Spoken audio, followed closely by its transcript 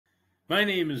My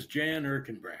name is Jan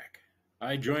Erkenbrack.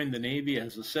 I joined the Navy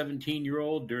as a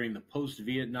 17-year-old during the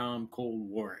post-Vietnam Cold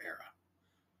War era.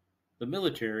 The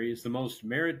military is the most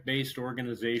merit-based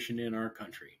organization in our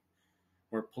country,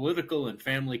 where political and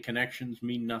family connections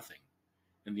mean nothing,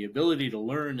 and the ability to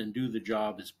learn and do the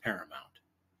job is paramount.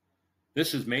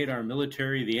 This has made our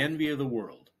military the envy of the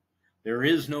world. There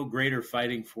is no greater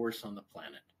fighting force on the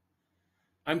planet.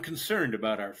 I'm concerned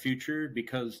about our future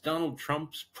because Donald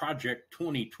Trump's Project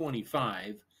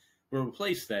 2025 will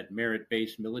replace that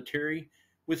merit-based military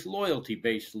with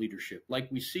loyalty-based leadership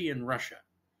like we see in Russia.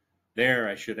 There,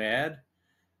 I should add,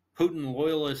 Putin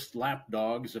loyalist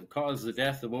lapdogs have caused the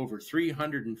death of over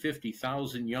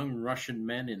 350,000 young Russian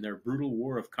men in their brutal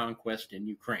war of conquest in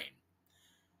Ukraine.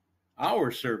 Our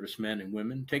servicemen and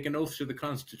women take an oath to the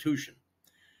Constitution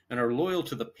and are loyal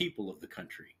to the people of the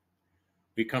country.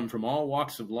 We come from all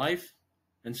walks of life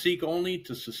and seek only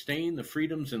to sustain the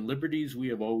freedoms and liberties we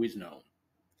have always known.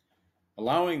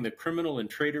 Allowing the criminal and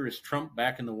traitorous Trump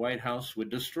back in the White House would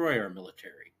destroy our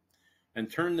military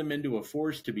and turn them into a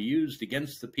force to be used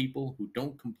against the people who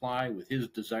don't comply with his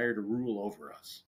desire to rule over us.